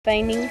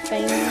Feigning.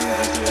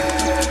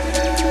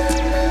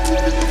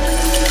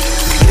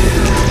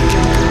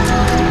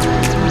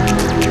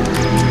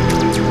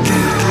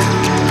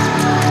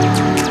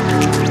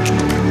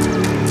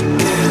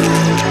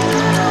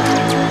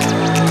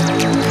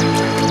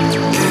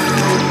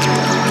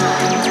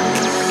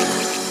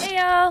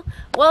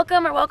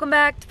 Welcome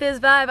back to Fizz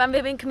Vibe. I'm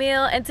Baby and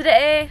Camille, and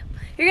today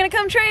you're gonna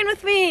come train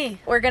with me.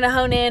 We're gonna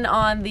hone in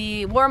on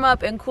the warm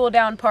up and cool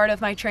down part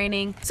of my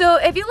training. So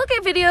if you look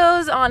at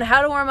videos on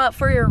how to warm up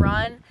for your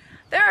run,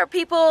 there are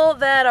people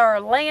that are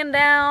laying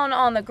down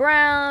on the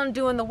ground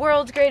doing the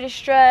world's greatest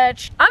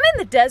stretch. I'm in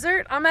the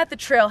desert, I'm at the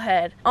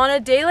trailhead. On a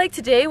day like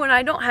today when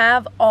I don't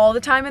have all the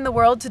time in the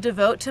world to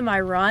devote to my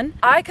run,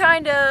 I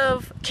kind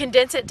of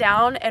condense it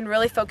down and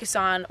really focus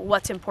on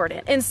what's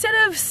important. Instead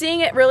of seeing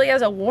it really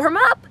as a warm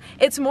up,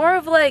 it's more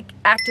of like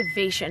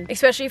activation.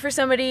 Especially for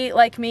somebody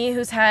like me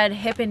who's had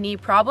hip and knee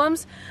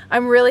problems,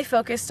 I'm really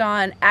focused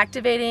on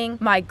activating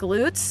my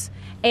glutes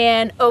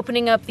and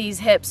opening up these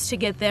hips to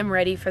get them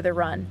ready for the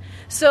run.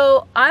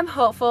 So I'm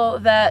hopeful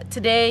that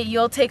today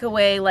you'll take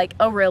away like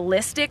a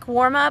realistic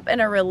warm-up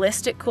and a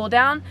realistic cool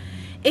down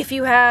if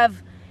you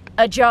have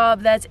a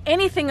job that's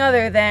anything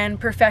other than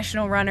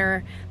professional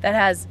runner that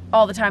has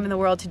all the time in the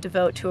world to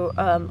devote to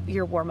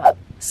your warm-up.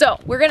 So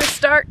we're gonna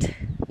start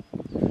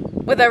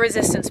with a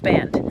resistance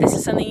band. This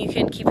is something you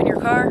can keep in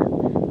your car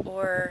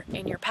or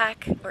in your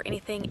pack or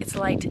anything. It's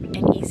light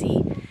and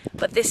easy,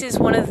 but this is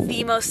one of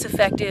the most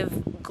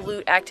effective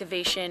glute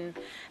activation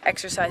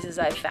exercises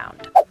I've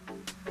found.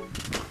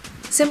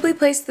 Simply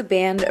place the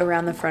band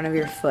around the front of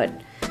your foot.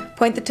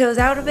 Point the toes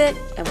out a bit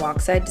and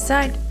walk side to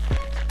side.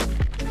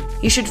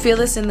 You should feel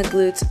this in the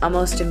glutes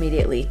almost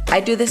immediately. I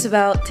do this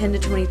about 10 to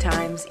 20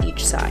 times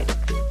each side.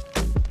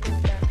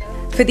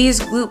 For these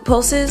glute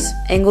pulses,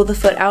 angle the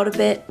foot out a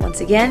bit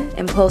once again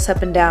and pulse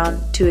up and down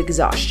to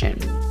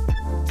exhaustion.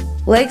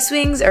 Leg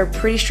swings are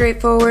pretty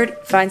straightforward.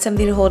 Find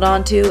something to hold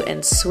on to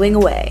and swing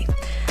away.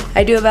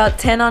 I do about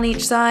 10 on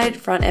each side,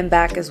 front and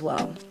back as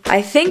well.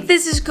 I think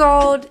this is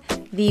called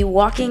the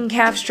walking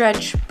calf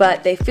stretch,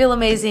 but they feel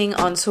amazing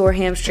on sore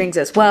hamstrings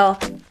as well.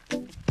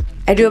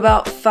 I do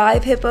about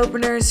 5 hip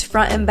openers,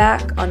 front and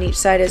back on each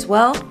side as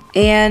well,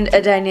 and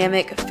a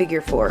dynamic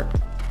figure 4.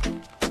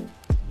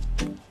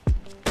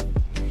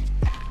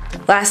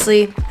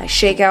 Lastly, I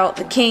shake out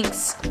the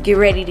kinks, get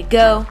ready to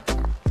go,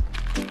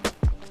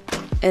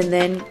 and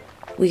then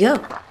we go.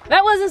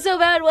 That wasn't so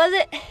bad, was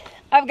it?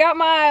 I've got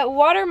my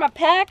water, my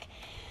pack,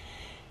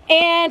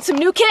 and some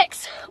new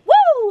kicks.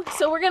 Woo!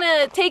 So we're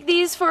gonna take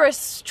these for a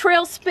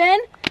trail spin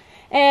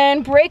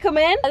and break them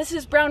in. This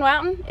is Brown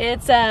Mountain.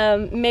 It's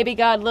maybe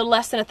got a little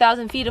less than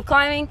 1,000 feet of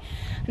climbing.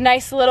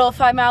 Nice little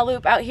 5-mile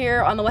loop out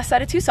here on the west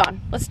side of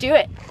Tucson. Let's do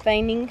it.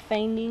 Finding,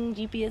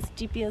 GPS.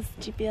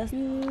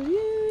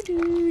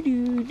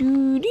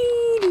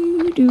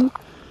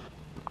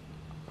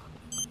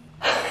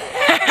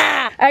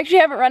 I actually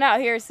haven't run out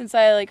here since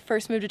I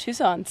first moved to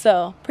Tucson,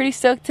 so pretty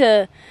stoked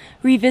to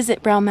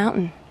revisit Brown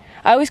Mountain.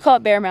 I always call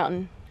it Bear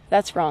Mountain.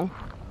 That's wrong.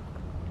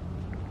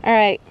 All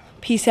right,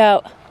 peace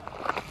out.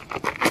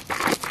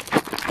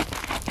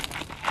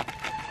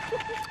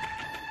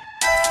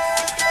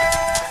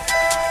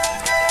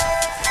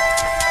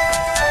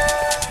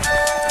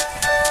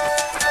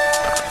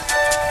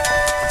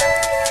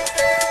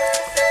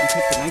 You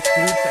take the nice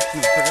smooth section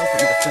of trail from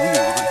the film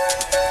on.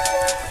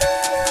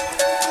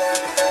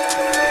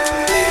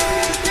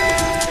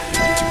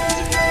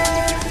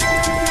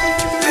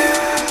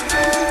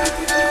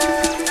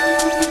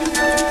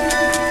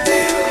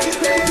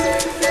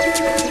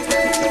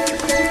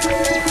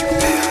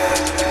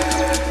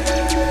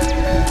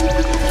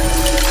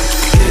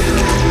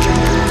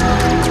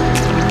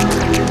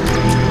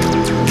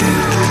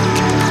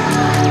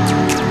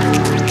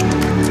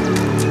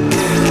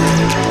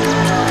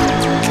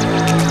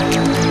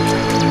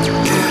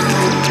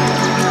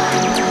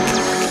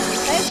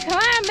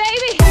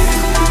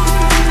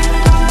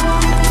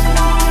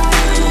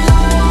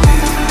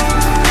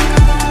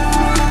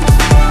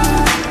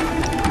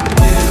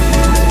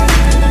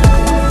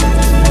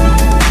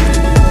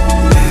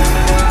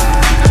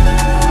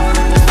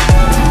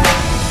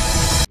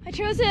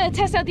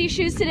 Test out these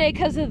shoes today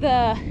because of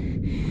the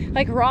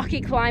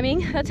rocky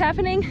climbing that's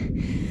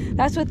happening.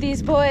 That's what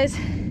these boys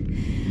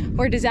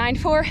were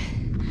designed for.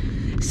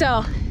 So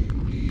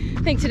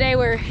I think today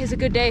is a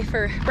good day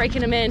for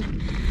breaking them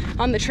in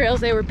on the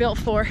trails they were built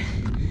for.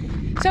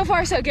 So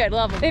far so good,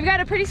 love them. They've got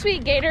a pretty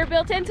sweet gaiter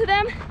built into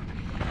them,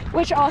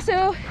 which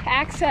also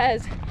acts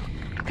as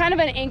kind of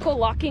an ankle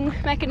locking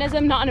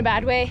mechanism, not in a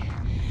bad way,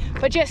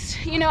 but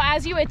just, you know,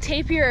 as you would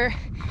tape your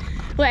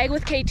leg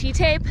with KT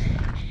tape,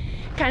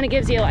 kind of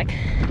gives you like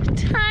a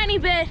tiny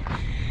bit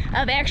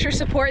of extra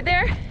support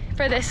there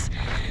for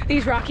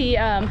these rocky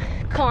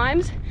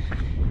climbs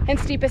and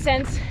steep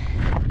ascents.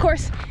 Of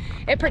course,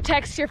 it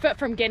protects your foot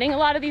from getting a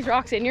lot of these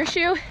rocks in your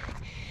shoe,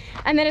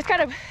 and then it's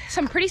got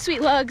some pretty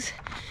sweet lugs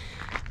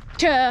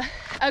to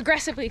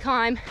aggressively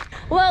climb.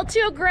 A little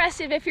too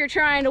aggressive if you're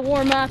trying to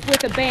warm up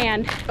with a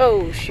band.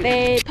 Oh shoot.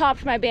 They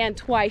popped my band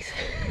twice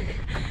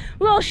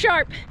a little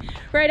sharp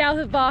right out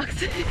of the box.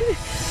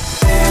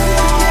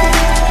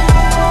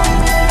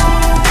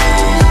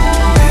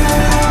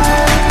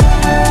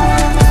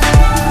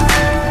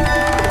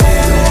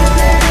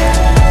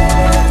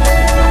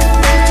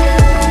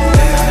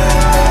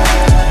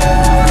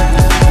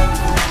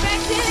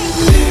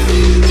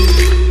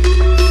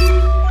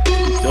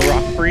 Still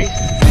rock free?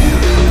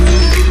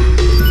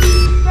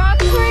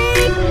 Rock free!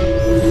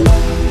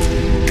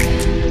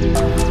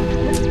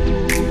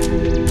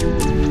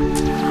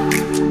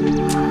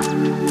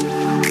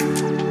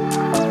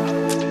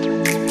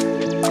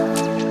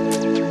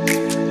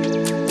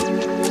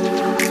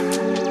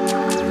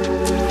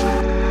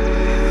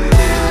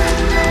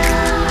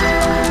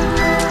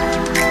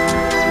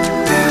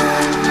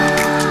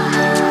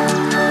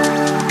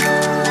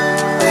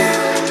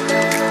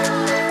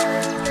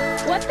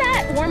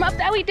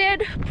 That we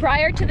did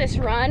prior to this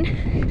run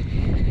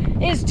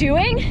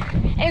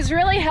is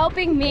really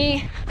helping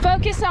me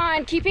focus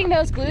on keeping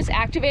those glutes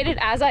activated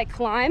as I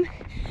climb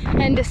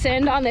and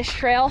descend on this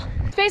trail.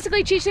 It's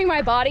basically teaching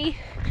my body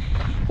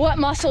what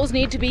muscles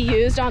need to be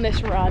used on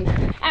this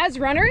run. As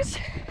runners,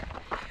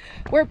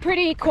 we're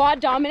pretty quad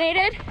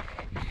dominated,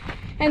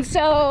 and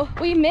so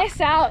we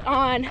miss out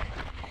on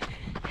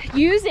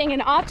using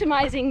and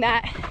optimizing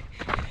that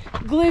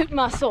glute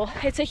muscle.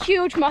 It's a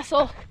huge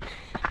muscle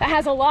that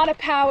has a lot of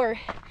power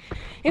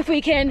if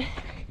we can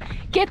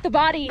get the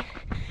body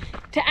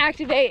to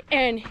activate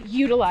and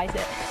utilize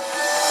it.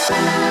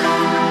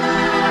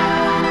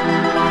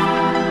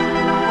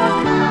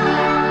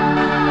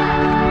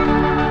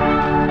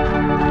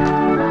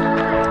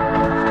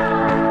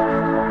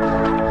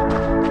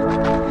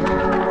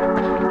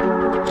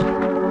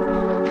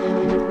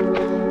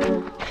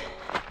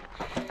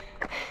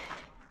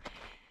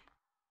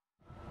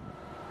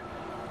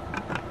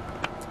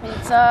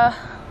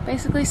 It's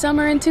basically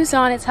summer in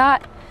Tucson. It's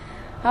hot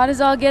as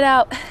all get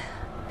out.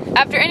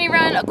 After any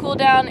run, a cool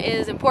down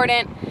is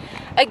important.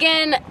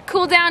 Again,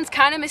 cool down's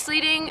kind of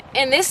misleading.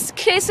 In this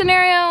case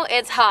scenario,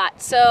 it's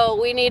hot, so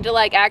we need to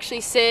like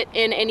actually sit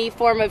in any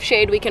form of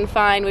shade we can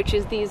find, which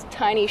is these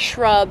tiny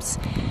shrubs,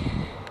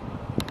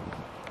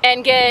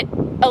 and get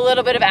a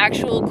little bit of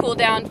actual cool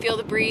down, feel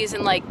the breeze,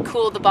 and like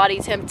cool the body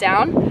temp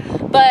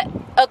down. But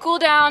a cool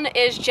down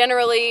is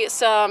generally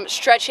some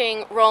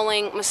stretching,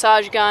 rolling,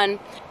 massage gun.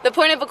 The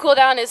point of a cool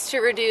down is to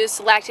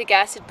reduce lactic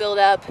acid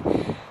buildup,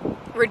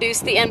 reduce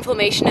the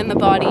inflammation in the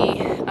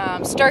body,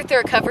 start the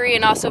recovery,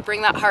 and also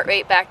bring that heart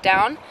rate back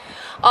down.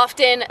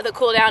 Often the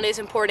cool down is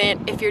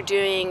important if you're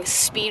doing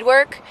speed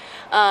work.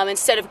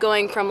 Instead of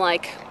going from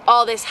like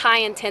all this high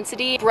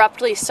intensity,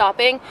 abruptly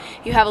stopping,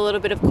 you have a little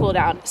bit of cool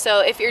down.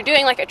 So if you're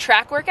doing like a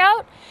track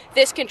workout,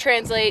 this can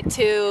translate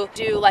to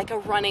do like a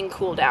running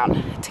cool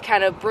down to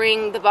kind of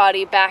bring the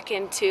body back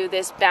into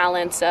this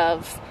balance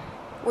of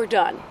we're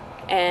done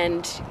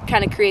and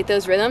kind of create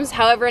those rhythms.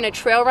 However, in a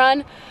trail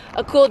run,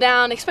 a cool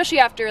down, especially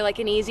after like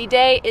an easy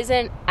day,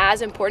 isn't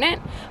as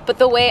important. But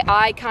the way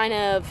I kind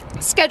of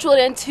schedule it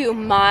into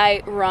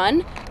my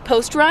run,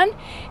 post run,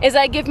 is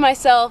I give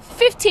myself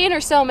 15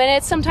 or so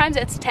minutes, sometimes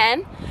it's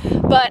 10,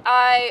 but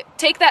I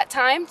take that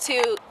time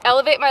to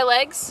elevate my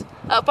legs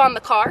up on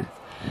the car,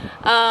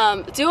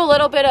 do a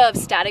little bit of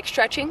static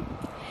stretching,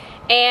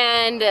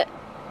 and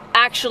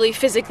actually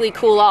physically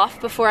cool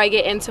off before I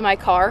get into my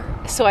car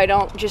so I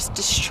don't just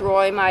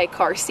destroy my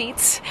car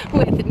seats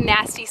with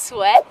nasty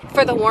sweat.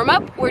 For the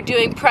warm-up, we're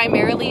doing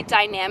primarily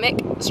dynamic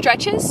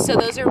stretches, so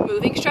those are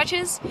moving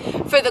stretches.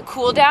 For the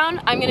cool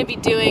down, I'm going to be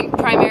doing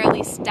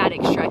primarily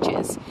static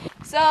stretches.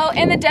 So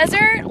in the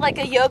desert, like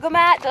a yoga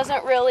mat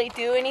doesn't really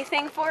do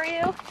anything for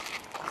you.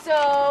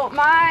 So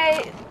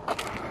my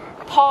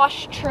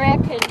posh trick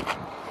and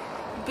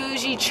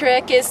bougie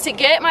trick is to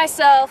get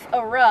myself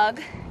a rug.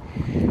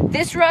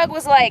 This rug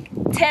was like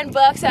 10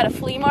 bucks at a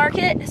flea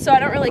market, so I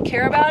don't really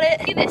care about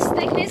it. See this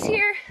thickness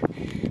here?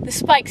 The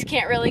spikes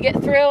can't really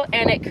get through,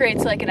 and it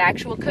creates like an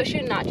actual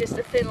cushion, not just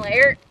a thin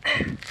layer.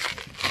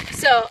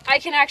 So I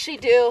can actually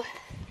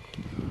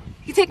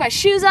you take my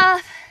shoes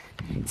off,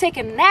 take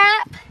a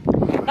nap.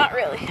 Not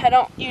really, I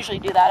don't usually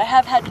do that. I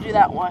have had to do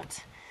that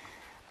once.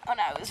 Oh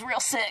no, I was real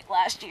sick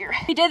last year.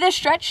 We did this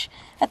stretch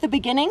at the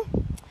beginning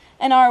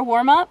in our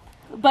warm-up,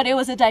 but it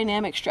was a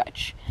dynamic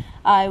stretch.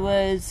 I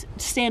was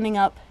standing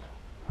up.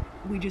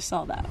 We just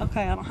saw that.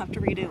 Okay, I don't have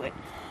to redo it.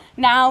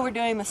 Now we're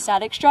doing the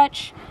static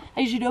stretch. I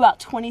usually do about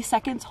 20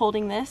 seconds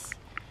holding this.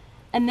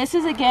 And this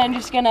is again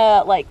just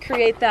gonna like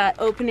create that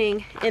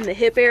opening in the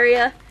hip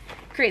area,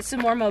 create some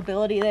more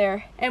mobility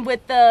there. And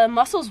with the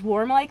muscles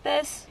warm like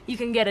this, you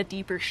can get a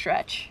deeper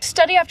stretch.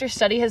 Study after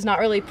study has not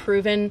really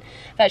proven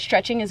that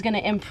stretching is gonna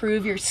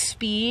improve your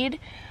speed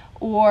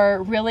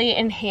or really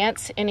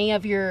enhance any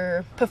of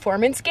your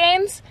performance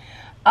gains.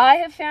 I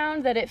have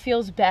found that it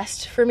feels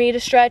best for me to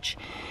stretch,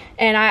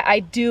 and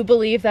I do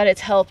believe that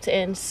it's helped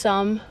in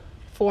some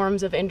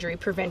forms of injury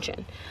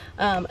prevention.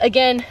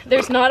 Again,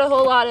 there's not a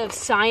whole lot of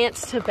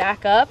science to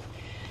back up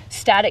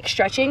static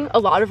stretching. A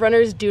lot of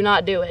runners do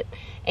not do it,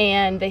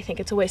 and they think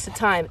it's a waste of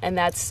time, and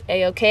that's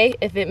a-okay.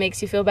 If it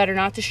makes you feel better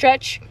not to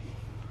stretch,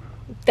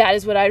 that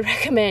is what I'd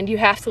recommend. You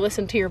have to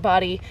listen to your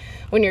body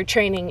when you're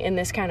training in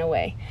this kind of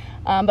way.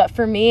 But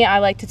for me, I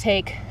like to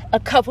take a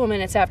couple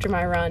minutes after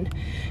my run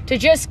to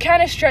just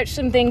kind of stretch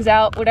some things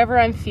out, whatever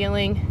I'm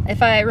feeling.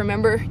 If I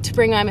remember to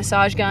bring my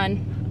massage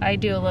gun, I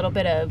do a little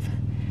bit of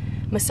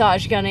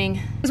massage gunning.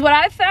 Because what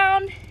I've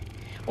found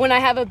when I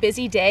have a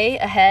busy day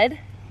ahead,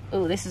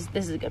 oh, this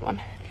is a good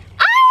one.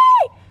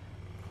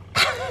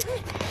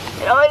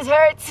 It always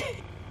hurts.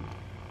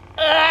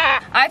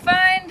 I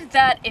find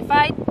that if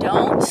I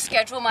don't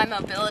schedule my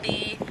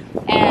mobility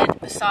and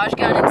massage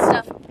gun and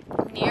stuff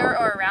near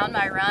or around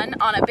my run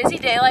on a busy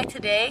day like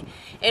today,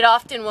 it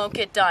often won't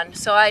get done.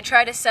 So I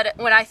try to set it,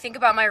 when I think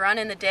about my run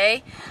in the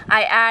day,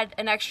 I add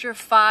an extra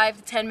 5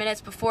 to 10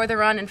 minutes before the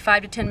run and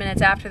 5 to 10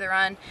 minutes after the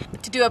run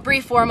to do a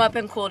brief warm up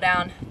and cool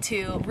down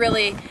to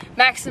really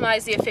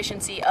maximize the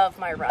efficiency of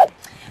my run.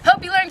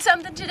 Hope you learned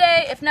something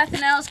today. If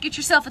nothing else, get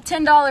yourself a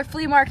 $10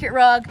 flea market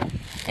rug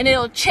and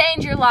it'll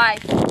change your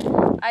life.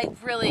 I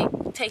really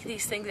take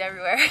these things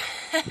everywhere.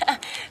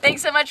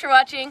 Thanks so much for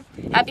watching.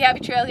 Happy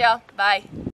trails, y'all. Bye.